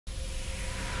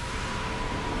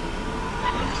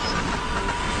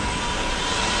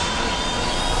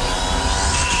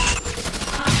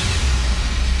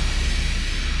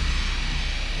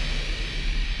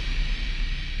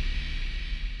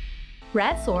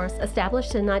RadSource,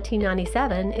 established in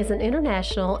 1997, is an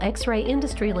international X-ray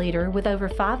industry leader with over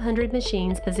 500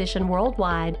 machines positioned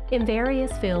worldwide in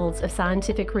various fields of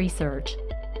scientific research.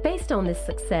 Based on this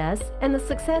success, and the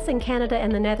success in Canada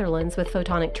and the Netherlands with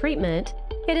photonic treatment,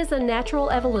 it is a natural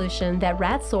evolution that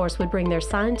RadSource would bring their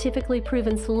scientifically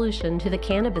proven solution to the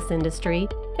cannabis industry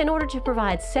in order to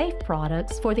provide safe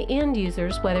products for the end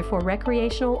users, whether for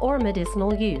recreational or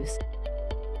medicinal use.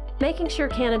 Making sure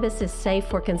cannabis is safe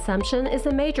for consumption is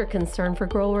a major concern for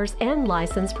growers and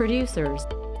licensed producers.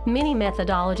 Many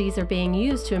methodologies are being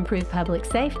used to improve public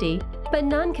safety, but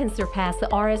none can surpass the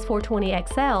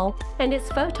RS420XL and its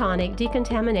photonic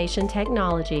decontamination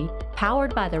technology,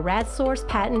 powered by the RadSource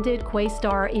patented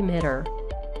QUASTAR emitter.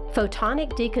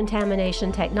 Photonic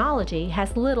decontamination technology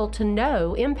has little to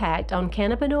no impact on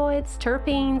cannabinoids,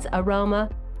 terpenes,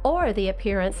 aroma, or the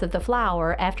appearance of the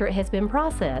flower after it has been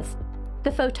processed. The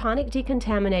photonic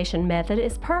decontamination method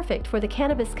is perfect for the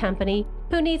cannabis company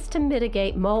who needs to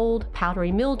mitigate mold,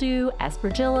 powdery mildew,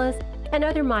 aspergillus, and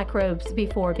other microbes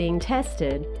before being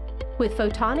tested. With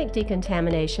photonic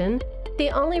decontamination,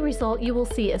 the only result you will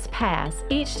see is pass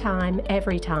each time,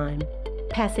 every time.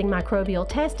 Passing microbial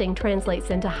testing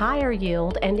translates into higher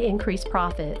yield and increased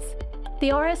profits. The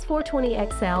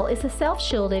RS420XL is a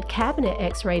self-shielded cabinet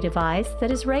X-ray device that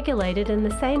is regulated in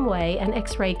the same way an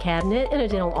X-ray cabinet in a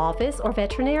dental office or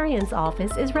veterinarian's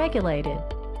office is regulated.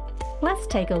 Let's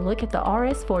take a look at the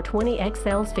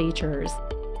RS420XL's features.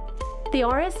 The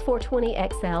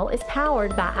RS420XL is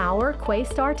powered by our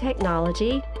QUASTAR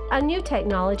technology, a new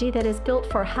technology that is built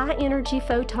for high-energy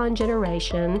photon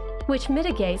generation, which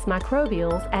mitigates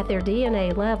microbials at their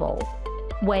DNA level.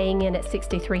 Weighing in at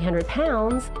 6,300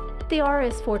 pounds, the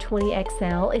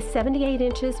RS420XL is 78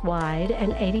 inches wide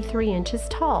and 83 inches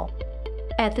tall.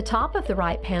 At the top of the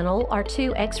right panel are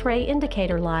two X-ray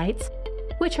indicator lights,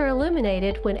 which are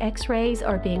illuminated when X-rays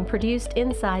are being produced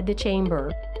inside the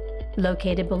chamber.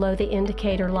 Located below the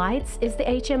indicator lights is the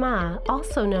HMI,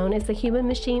 also known as the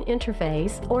Human-Machine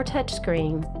Interface or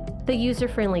touchscreen. The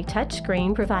user-friendly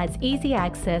touchscreen provides easy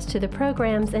access to the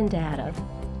programs and data.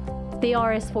 The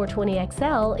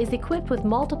RS420XL is equipped with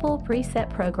multiple preset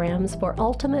programs for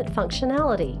ultimate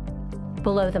functionality.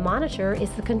 Below the monitor is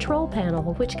the control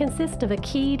panel, which consists of a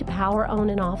keyed power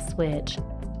on and off switch.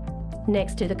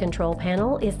 Next to the control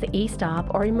panel is the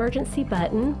e-stop or emergency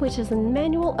button, which is a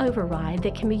manual override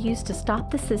that can be used to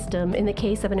stop the system in the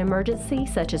case of an emergency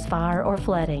such as fire or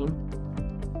flooding.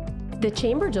 The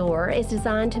chamber door is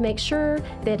designed to make sure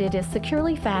that it is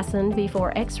securely fastened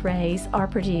before X-rays are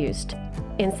produced.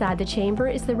 Inside the chamber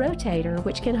is the rotator,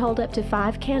 which can hold up to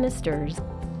 5 canisters.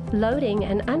 Loading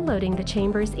and unloading the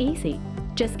chamber is easy.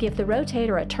 Just give the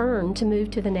rotator a turn to move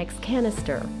to the next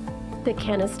canister. The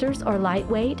canisters are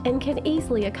lightweight and can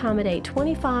easily accommodate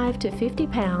 25 to 50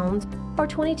 pounds or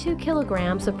 22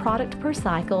 kilograms of product per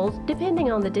cycle,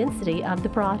 depending on the density of the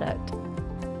product.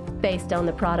 Based on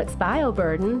the product's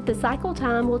bioburden, the cycle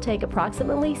time will take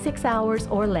approximately 6 hours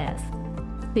or less.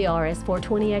 The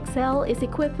RS420XL is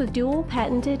equipped with dual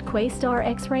patented QUASTAR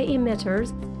X-ray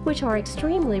emitters, which are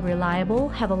extremely reliable,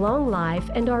 have a long life,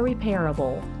 and are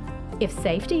repairable. If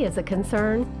safety is a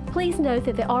concern, please note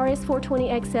that the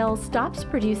RS420XL stops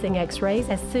producing X-rays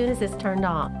as soon as it's turned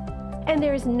off, and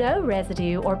there is no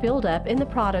residue or buildup in the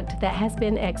product that has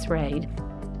been X-rayed.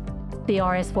 The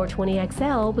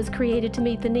RS420XL was created to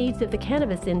meet the needs of the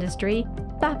cannabis industry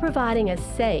by providing a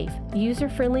safe,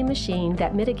 user-friendly machine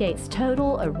that mitigates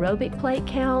total aerobic plate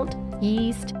count,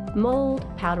 yeast, mold,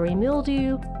 powdery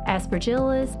mildew,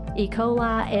 aspergillus,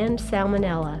 E-COLI, and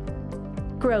salmonella.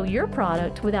 Grow your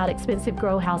product without expensive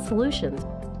grow house solutions.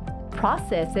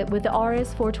 Process it with the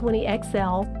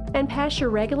RS420XL and pass your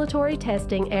regulatory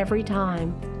testing every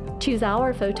time. Choose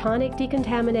our photonic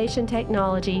decontamination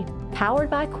technology, powered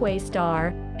by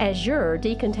QUASTAR, as your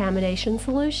decontamination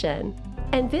solution.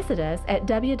 And visit us at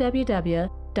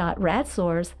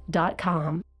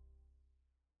www.radsource.com.